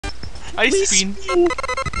Ice spin.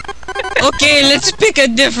 Okay, let's pick a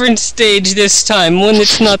different stage this time, one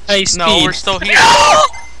that's not high speed. No, we're still here. No!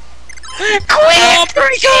 Quick!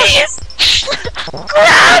 Please!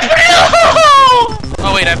 Grab! No!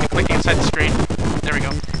 Oh wait, I have to click inside the screen. There we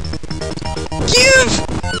go.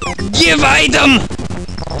 Give item!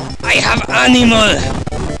 I have animal!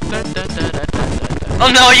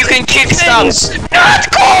 Oh no, you can kick stuff! Not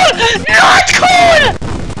cool! Not cool!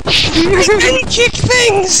 I can kick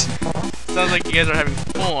things! Sounds like you guys are having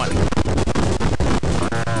fun.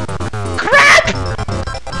 Crap!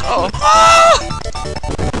 Oh.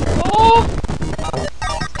 Oh!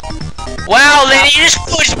 Wow, Lenny, you just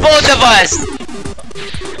pushed both of us!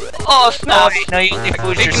 Oh snap! Oh, wait, no, you only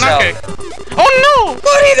pushed yourself. Oh no!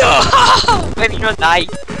 Burrito! Maybe you'll die.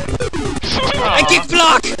 I kick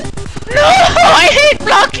block! No! I hate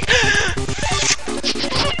blocking!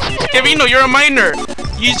 Kevino, you're a miner!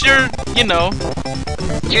 Use your, you know...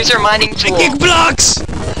 Use your mining tool. I kick blocks!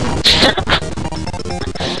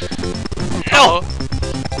 No!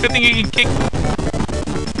 Good thing you can kick...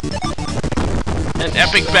 An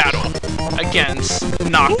epic battle against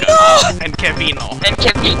Naka and Kevino. And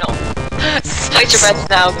Kevino. Place your bets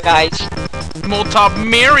now, guys. Molotov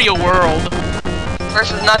Mario World!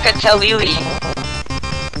 Versus Naka and Lily.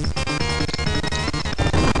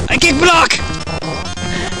 I kick block!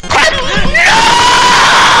 No!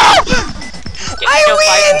 I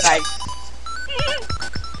win!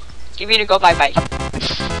 Kevino, go bye-bye.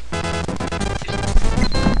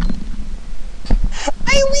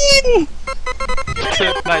 I win!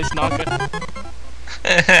 Nice, Naka.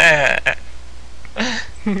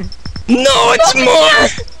 No, it's more!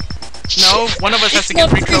 No, one of us has to It's get not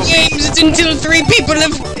 3 3 trophies. games, it's until 3 people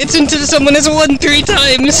have... It's until someone has won 3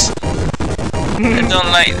 times! I don't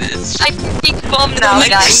like this. I pick bomb now, Like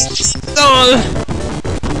guys. all.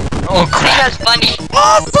 Oh crap. That's funny.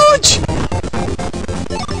 Oh, fudge!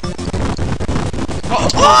 Oh,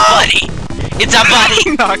 buddy! It's a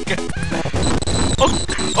buddy! Naka.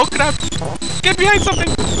 Oh crap! Get behind something!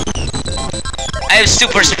 I have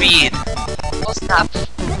super speed. Oh snap.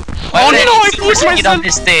 Why Oh would no, I need super pushed speed myself. on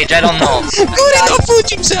this stage? I don't know. Burrito fudge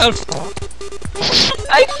himself!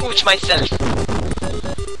 I fudge myself.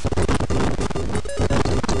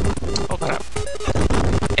 Oh crap.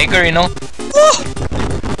 Hey, Kevino.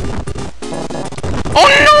 Oh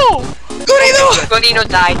no! Burrito! Kevino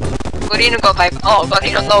died. Kevino go bye. Oh,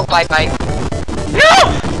 Kevino no bye bye.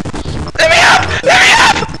 No! Let me up! Let me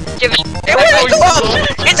up! Give me. It won't go up!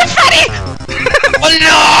 It's a fatty! Oh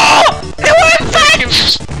no! It won't fat!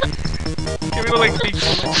 Kevino like big.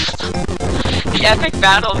 The epic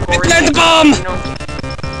battle. I plant the bomb! No!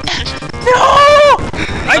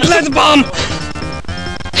 I plant the bomb!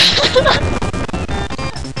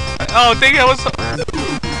 Oh, dang it, I was...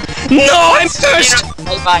 No, I'm cursed!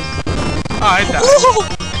 Bye bye. Oh, I died.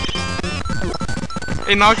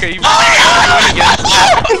 Hey, Naka, you won again.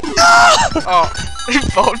 Oh, they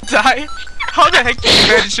both died? How the heck did you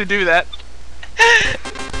manage to do that?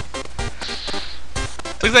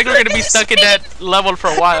 Looks like we're gonna be stuck in that level for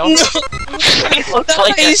a while. No! It looks The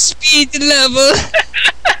like high it. speed level!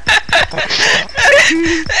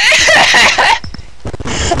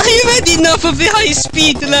 I've had enough of the high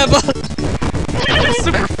speed level! It's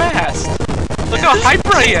super fast. Look how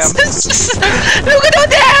hyper I am. Look at all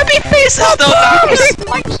the happy faces though!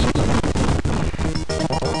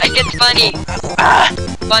 I get funny.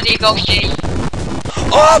 Funny go shitty.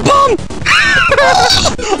 Oh, bomb!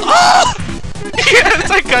 Oh! Yes,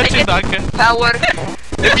 I got you, Naka. Power.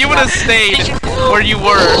 If you would have stayed where you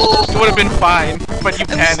were, it would have been fine. But you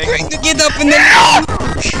I'm panicked. trying to get up and then...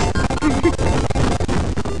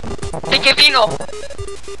 Hey, Kevino.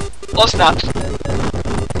 Oh snap.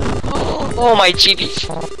 Oh my GBs.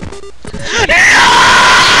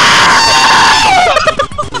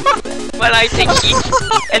 Well, I take it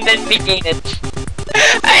and then regain it.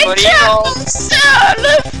 I just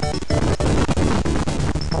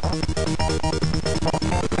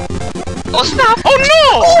Oh snap! Oh no!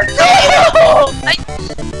 No! I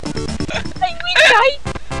died.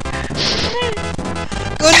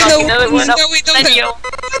 Good, Another one up. no, we don't Lennyohh.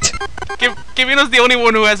 Kevino's the only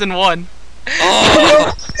one who hasn't won.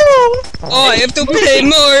 Oh. Oh, I have to play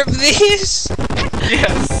more of these.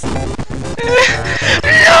 Yes.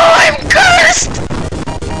 No, I'm cursed!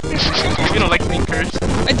 Kevino likes being cursed.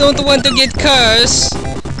 I don't want to get cursed.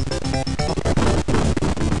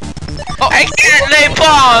 Oh, I can't lay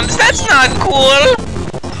bombs! That's not cool!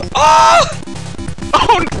 Oh!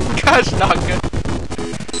 oh gosh, Naka.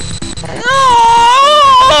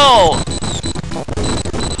 No!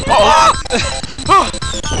 Oh.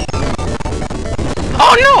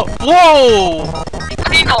 Oh no! Whoa!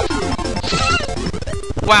 Kevino!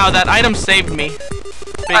 Wow, that item saved me.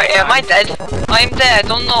 Am I dead? I'm dead,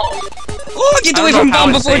 don't know. Oh, get away from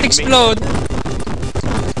bomb before it explodes!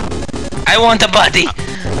 I want a body!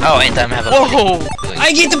 Oh, wait, I'm having a Whoa!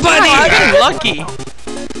 I get the I'm body! getting lucky.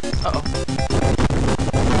 Uh-oh.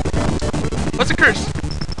 What's the curse?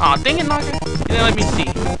 Aw, dang it, Naka. You didn't let me see.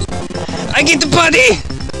 I get the body!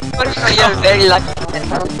 You're very lucky.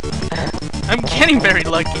 I'm getting very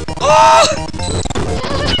lucky. Oh!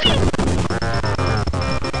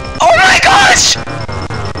 Oh my gosh! No!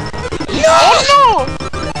 Oh no!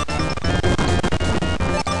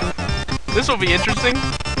 This will be interesting.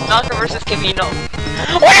 Naka versus Kevino.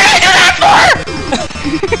 What did I do that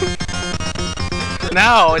for?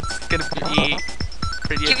 Now it's gonna be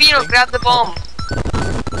pretty Kevino, interesting. grab the bomb.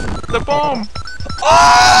 The bomb!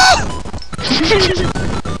 Oh!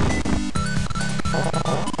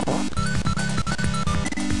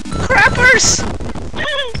 Crappers!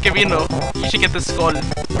 Kevino, you should get the skull.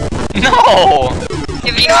 No!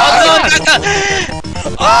 Kevino, No, Naka!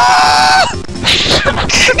 Oh!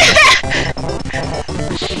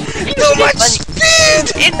 Too much speed!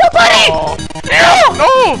 It's a body! Oh. No!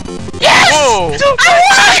 No! Yes! Whoa! I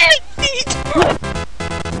won!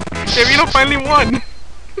 Kevino finally won!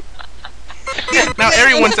 Now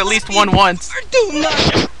everyone's at least won once.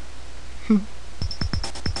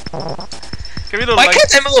 Kevino Why likes,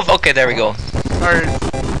 can't I move? Okay, there we go. or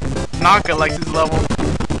Naka likes his level.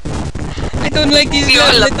 I don't like these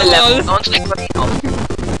Kevino levels love the at all. level. Don't like Kevino.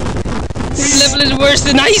 This level is worse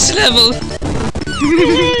than ice level.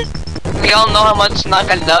 We all know how much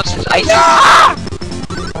Naka loves his ice.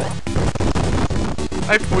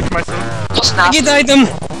 I fooled myself. Oh I snap. get item.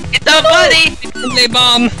 It's a body! Play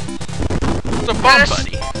bomb. It's a bomb,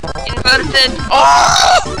 buddy. Inverted.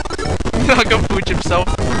 Oh! Naka fooled himself.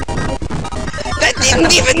 That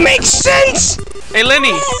didn't even make sense. Hey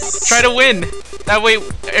Lenny, try to win. That way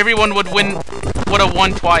everyone would have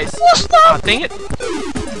won twice. Aw, dang it.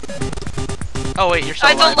 Oh wait, you're so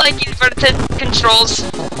I don't alive. like inverted controls.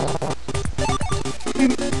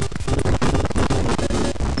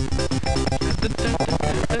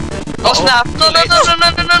 Oh snap! No no no no no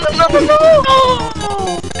no no no no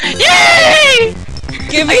no! Yay!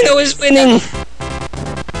 Kevino is winning.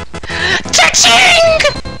 Cha-ching!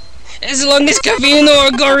 As long as Kevino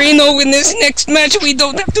or Garino win this next match, we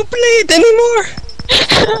don't have to play it anymore.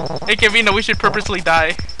 Hey Kevino, we should purposely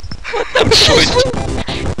die.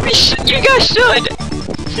 You guys should!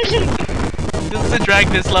 This is to drag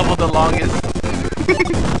this level the longest.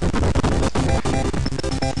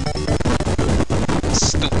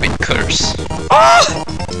 Stupid curse. Oh!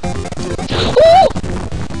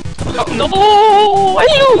 Oh no! I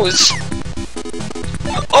lose!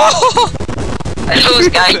 Oh! I lose,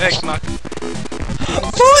 guys! Heck, Naka.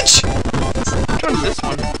 Fudge! Which one's this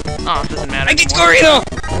one? Oh, it doesn't matter. I get anymore. Garino!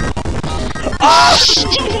 Oh!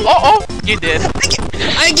 Oh, you did.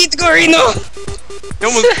 I get Garino! You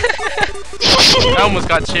almost, I almost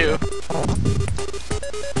got you.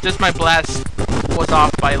 Just my blast was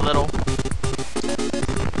off by a little.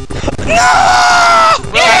 No!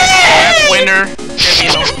 Well, winner,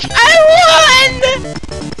 Kevino. I won!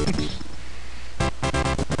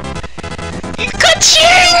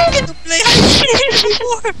 Ka-ching! To play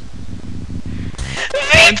anymore.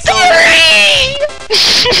 And so, Victory!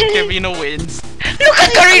 Kevino wins. Look at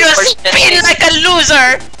Garino spin like a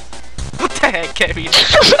loser! What the heck, Kevino?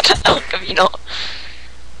 Oh, Kevino.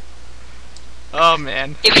 Oh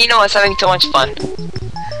man. Kevino is having too much fun.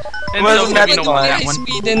 And Well, so not Kevino fun. won I that don't one.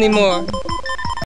 speed anymore.